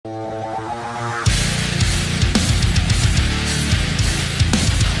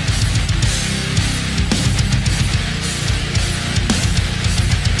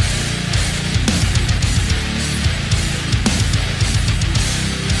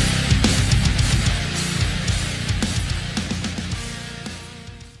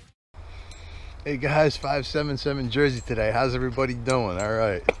Hey guys, 577 Jersey today. How's everybody doing? All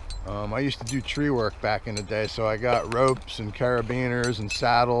right. I used to do tree work back in the day, so I got ropes and carabiners and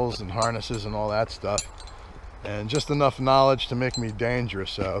saddles and harnesses and all that stuff, and just enough knowledge to make me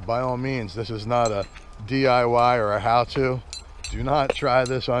dangerous. So by all means, this is not a DIY or a how-to. Do not try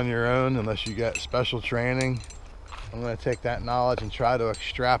this on your own unless you get special training. I'm going to take that knowledge and try to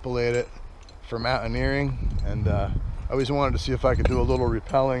extrapolate it for mountaineering, and I always wanted to see if I could do a little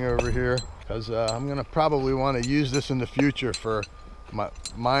rappelling over here, because I'm going to probably want to use this in the future for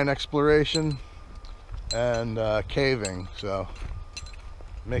mine exploration and caving, so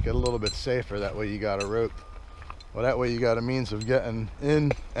make it a little bit safer. That way you got a rope, well, that way you got a means of getting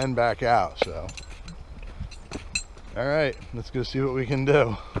in and back out. So all right, let's go see what we can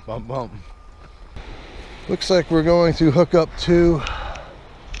do. Bump bump. Looks like we're going to hook up to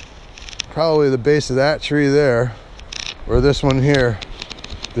probably the base of that tree there, or this one here,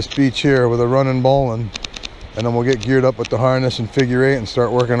 this beach here, with a running bowline, and then we'll get geared up with the harness and figure eight and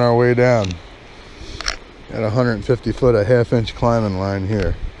start working our way down. Got 150 foot, a half-inch climbing line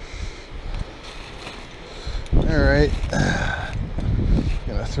here. All right,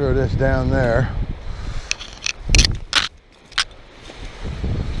 gonna throw this down there.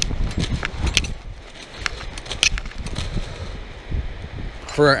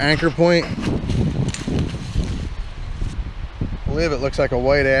 For our anchor point, I believe it looks like a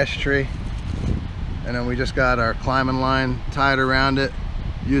white ash tree, and then we just got our climbing line tied around it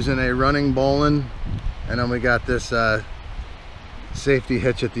using a running bowline, and then we got this safety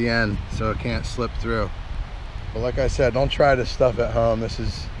hitch at the end so it can't slip through. But like I said, don't try this stuff at home. This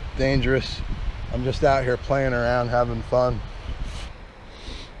is dangerous. I'm just out here playing around, having fun.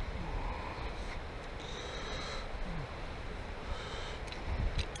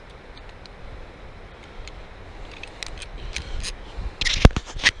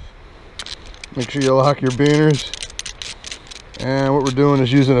 Make sure you lock your beaners. And what we're doing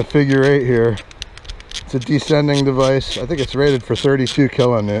is using a figure eight here. It's a descending device. I think it's rated for 32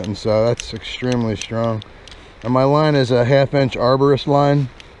 kilonewtons, so that's extremely strong. And my line is a half-inch arborist line.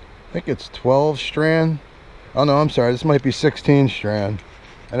 I think it's 12 strand. Oh no, I'm sorry, this might be 16 strand.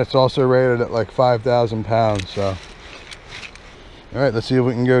 And it's also rated at like 5,000 pounds, so. All right, let's see if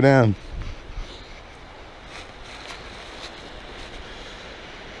we can go down.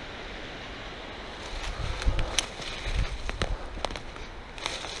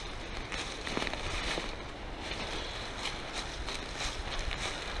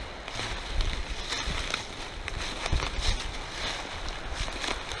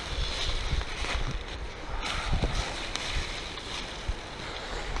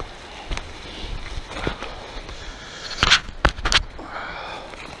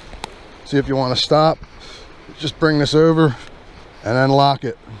 See, if you want to stop, just bring this over and then lock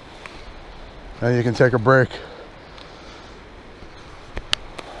it, and you can take a break.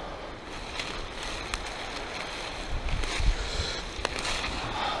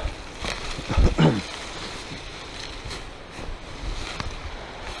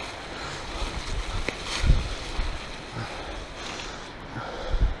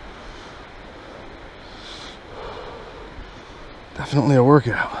 Definitely a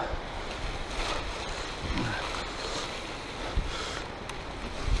workout.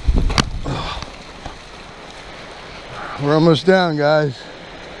 We're almost down, guys.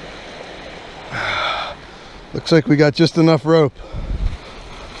 Looks like we got just enough rope.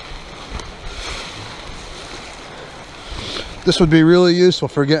 This would be really useful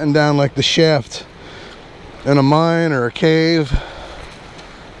for getting down like the shaft in a mine or a cave.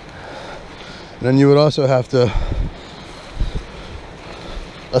 And then you would also have to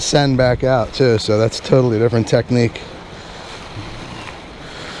ascend back out too, so that's a totally different technique.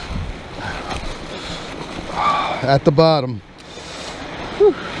 At the bottom.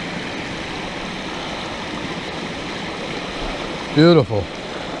 Whew. Beautiful.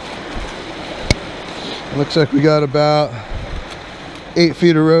 Looks like we got about 8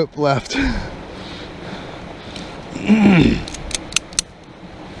 feet of rope left. All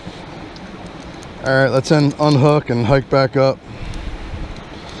right, let's unhook and hike back up.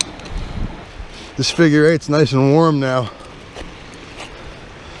 This figure eight's nice and warm now.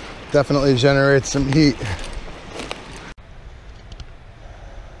 Definitely generates some heat.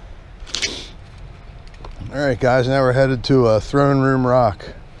 All right, guys, now we're headed to a Throne Room Rock.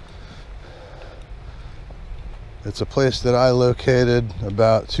 It's a place that I located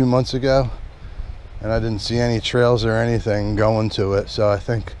about 2 months ago, and I didn't see any trails or anything going to it, so I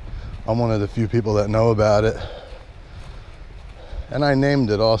think I'm one of the few people that know about it. And I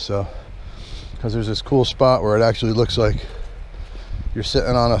named it also, because there's this cool spot where it actually looks like you're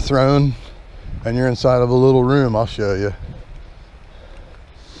sitting on a throne and you're inside of a little room. I'll show you.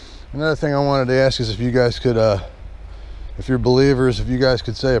 Another thing I wanted to ask is if you guys could, if you're believers, if you guys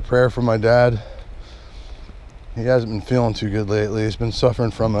could say a prayer for my dad. He hasn't been feeling too good lately. He's been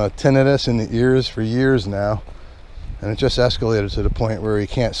suffering from a tinnitus in the ears for years now, and it just escalated to the point where he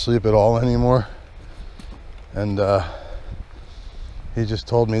can't sleep at all anymore. And he just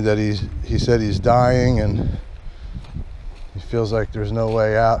told me that he said he's dying, and he feels like there's no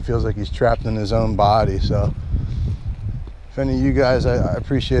way out. Feels like he's trapped in his own body. So if any of you guys, I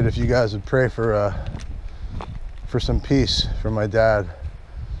appreciate if you guys would pray for some peace for my dad.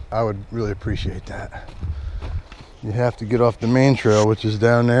 I would really appreciate that. You have to get off the main trail, which is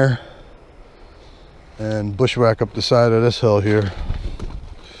down there, and bushwhack up the side of this hill here.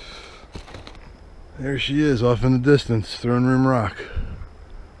 There she is off in the distance, Throne Room Rock.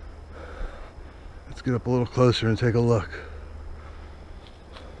 Let's get up a little closer and take a look.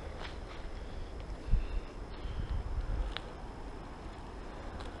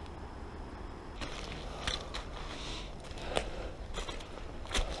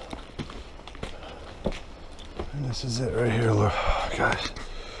 And this is it right here, look, guys.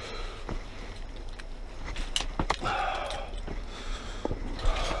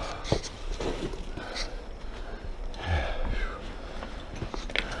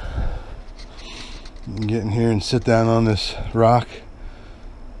 You can get in here and sit down on this rock.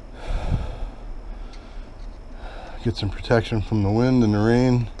 Get some protection from the wind and the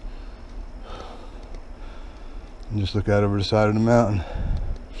rain. And just look out over the side of the mountain.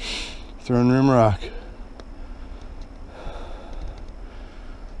 Throne Room Rock.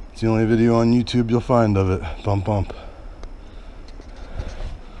 It's the only video on YouTube you'll find of it. Bump bump.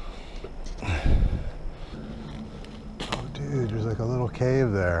 Oh dude, there's like a little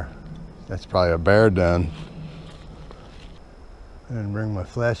cave there. That's probably a bear den. I didn't bring my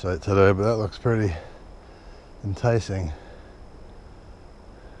flashlight today, but that looks pretty enticing.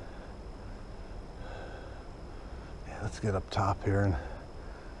 Yeah, let's get up top here and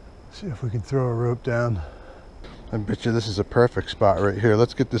see if we can throw a rope down. I bet you this is a perfect spot right here.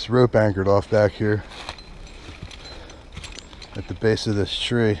 Let's get this rope anchored off back here at the base of this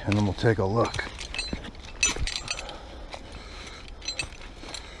tree, and then we'll take a look.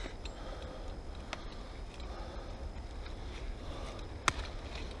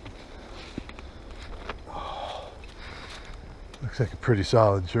 Looks like a pretty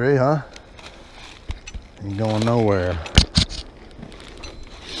solid tree, huh? Ain't going nowhere.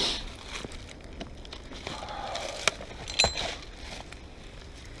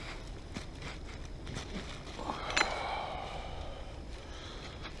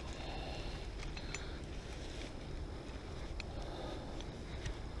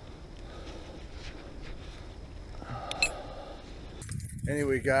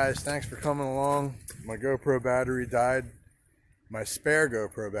 Anyway guys, thanks for coming along. My GoPro battery died. My spare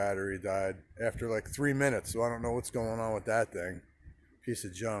GoPro battery died after like 3 minutes, so I don't know what's going on with that thing. Piece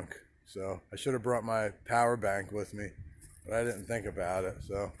of junk. So I should have brought my power bank with me, but I didn't think about it.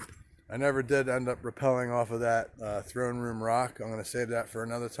 So I never did end up rappelling off of that Throne Room Rock. I'm going to save that for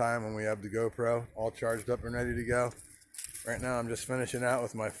another time when we have the GoPro all charged up and ready to go. Right now I'm just finishing out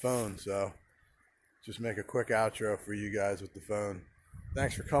with my phone, so just make a quick outro for you guys with the phone.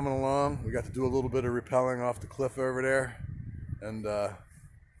 Thanks for coming along. We got to do a little bit of rappelling off the cliff over there, and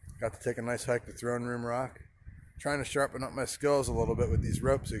got to take a nice hike to Throne Room Rock. Trying to sharpen up my skills a little bit with these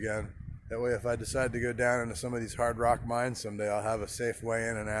ropes again. That way if I decide to go down into some of these hard rock mines someday, I'll have a safe way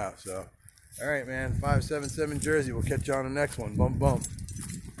in and out. So, alright man, 577 Jersey. We'll catch you on the next one. Bump bump.